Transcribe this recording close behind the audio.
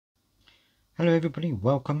Hello everybody,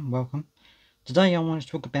 welcome. Today I want to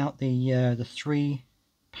talk about the three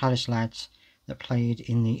Palace lads that played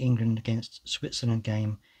in the England against Switzerland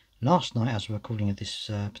game last night as we're recording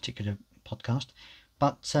this particular podcast.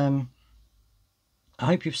 But I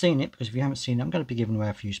hope you've seen it, because if you haven't seen it, I'm going to be giving away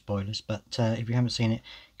a few spoilers. But if you haven't seen it,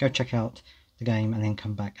 go check out the game and then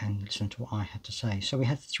come back and listen to what I had to say. So we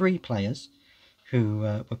had three players who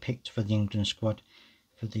were picked for the England squad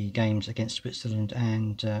for the games against Switzerland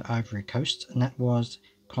and Ivory Coast, and that was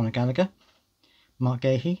Conor Gallagher, Marc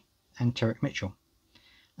Guehi and Tyrick Mitchell.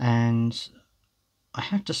 And I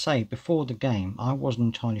have to say, before the game, I wasn't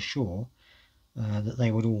entirely sure that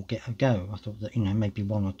they would all get a go. I thought that, maybe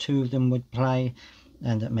one or two of them would play,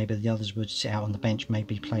 and that maybe the others would sit out on the bench,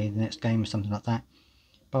 maybe play the next game or something like that.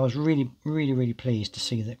 But I was really pleased to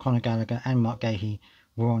see that Conor Gallagher and Marc Guehi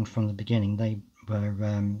were on from the beginning. They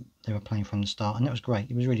were playing from the start, and that was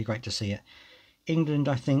great. It was really great to see it. England,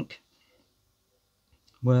 I think,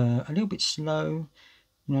 were a little bit slow,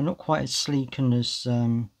 not quite as sleek and as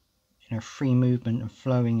free movement and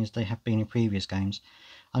flowing as they have been in previous games.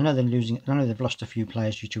 I know they've lost a few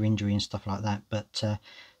players due to injury and stuff like that, but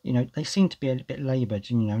they seem to be a bit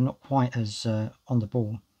laboured, not quite as on the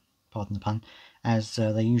ball, pardon the pun, as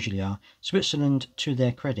they usually are. Switzerland, to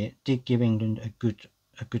their credit, did give England a good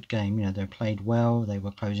game. They played well, they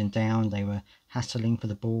were closing down, they were hassling for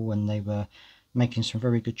the ball, and they were making some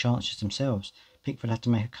very good chances themselves. Pickford had to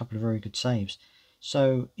make a couple of very good saves.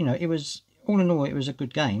 So, it was, all in all, it was a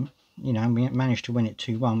good game, and we managed to win it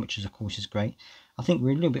 2-1, which of course is great. I think we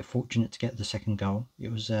were a little bit fortunate to get the second goal.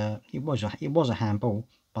 It was a handball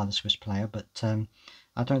by the Swiss player, but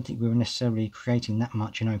I don't think we were necessarily creating that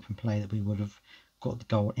much in open play that we would have got the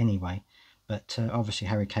goal anyway. But obviously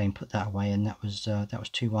Harry Kane put that away, and that was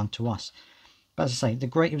 2-1 to us. But as I say,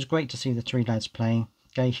 it was great to see the three lads playing.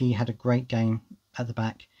 Guehi had a great game at the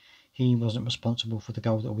back. He wasn't responsible for the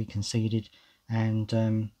goal that we conceded, and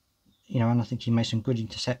and I think he made some good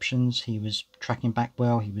interceptions. He was tracking back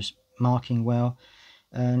well. He was marking well,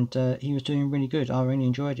 and he was doing really good. I really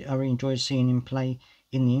enjoyed it. I really enjoyed seeing him play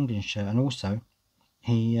in the England shirt, and also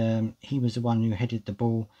he was the one who headed the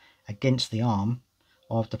ball against the arm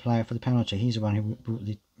of the player for the penalty. He's the one who brought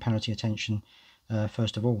the penalty attention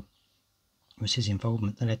first of all. It was his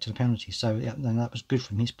involvement that led to the penalty. So yeah, that was good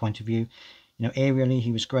from his point of view. Aerially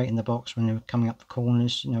he was great in the box when they were coming up the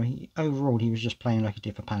corners. Overall he was just playing like he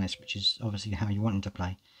did for Palace, which is obviously how you want him to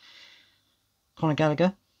play. Conor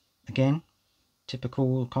Gallagher, again,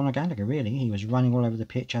 typical Conor Gallagher really. He was running all over the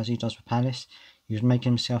pitch as he does for Palace. He was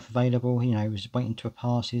making himself available. He was waiting to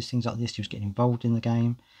passes, things like this. He was getting involved in the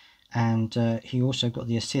game, and he also got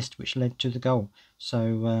the assist which led to the goal.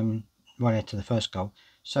 So led to the first goal.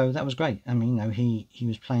 So that was great. I mean, he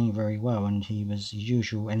was playing very well, and he was his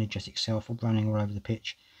usual energetic self, running all over the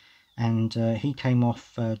pitch. And he came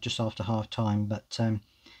off just after half time, but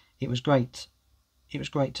it was great. It was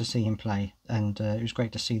great to see him play, and it was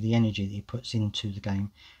great to see the energy that he puts into the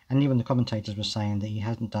game. And even the commentators were saying that he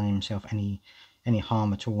hasn't done himself any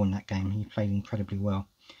harm at all in that game. He played incredibly well.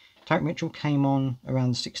 Tyrick Mitchell came on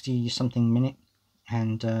around the 60-something minute,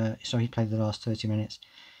 and so he played the last 30 minutes.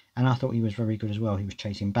 And I thought he was very good as well. He was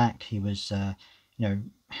chasing back. He was,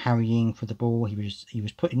 harrying for the ball. He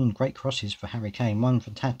was putting in great crosses for Harry Kane. One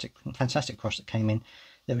fantastic cross that came in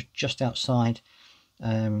that was just outside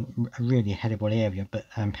a really headable area, but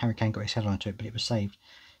Harry Kane got his head onto it, but it was saved.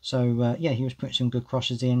 So he was putting some good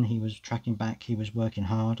crosses in. He was tracking back. He was working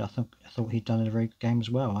hard. I thought he'd done a very good game as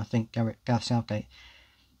well. I think Gareth Southgate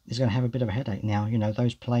is going to have a bit of a headache now.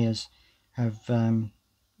 Those players have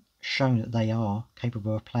shown that they are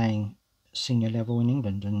capable of playing senior level in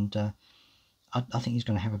England, and I think he's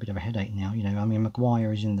going to have a bit of a headache now. I mean,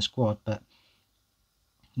 Maguire is in the squad, but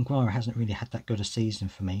Maguire hasn't really had that good a season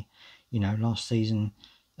for me. Last season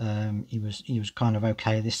he was kind of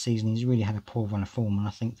okay. This season he's really had a poor run of form, and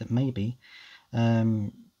I think that maybe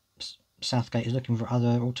Southgate is looking for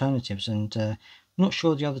other alternatives, and I'm not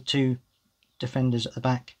sure the other two defenders at the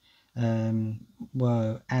back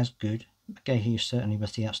were as good. Guehi certainly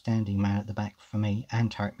was the outstanding man at the back for me, and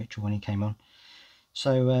Tyrick Mitchell when he came on.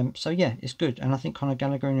 So yeah, it's good. And I think Conor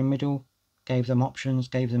Gallagher in the middle gave them options,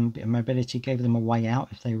 gave them a bit of mobility, gave them a way out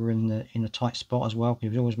if they were in a tight spot as well. He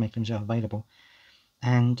was always making himself available.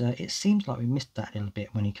 And it seems like we missed that a little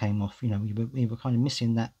bit when he came off. We were kind of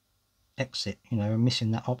missing that exit,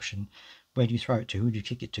 missing that option. Where do you throw it to? Who do you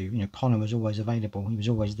kick it to? Conor was always available. He was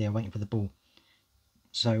always there waiting for the ball.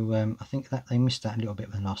 So I think that they missed that a little bit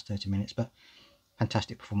in the last 30 minutes, but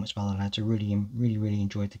fantastic performance by the lads. I really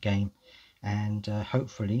enjoyed the game, and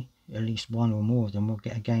hopefully at least one or more of them will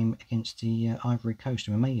get a game against the Ivory Coast,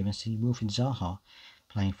 and we may even see Wilfried Zaha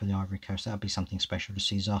playing for the Ivory Coast. That would be something special to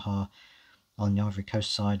see Zaha on the Ivory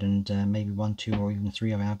Coast side, and maybe 1, 2 or even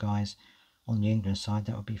 3 of our guys on the England side.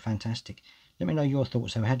 That would be fantastic. Let me know your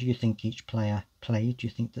thoughts though. How do you think each player played? Do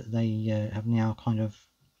you think that they have now kind of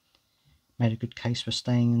made a good case for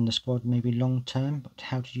staying in the squad maybe long term? But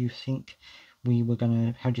how do you think we're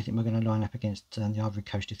going to line up against the Ivory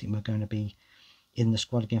Coast? Do you think we're going to be in the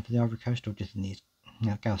squad again for the Ivory Coast, or do you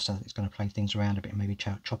think Gareth Southgate's going to play things around a bit and maybe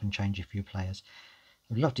chop and change a few players?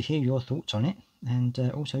 I'd love to hear your thoughts on it, and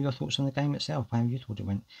also your thoughts on the game itself, how you thought it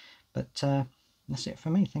went. But that's it for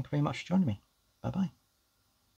me. Thank you very much for joining me. Bye bye.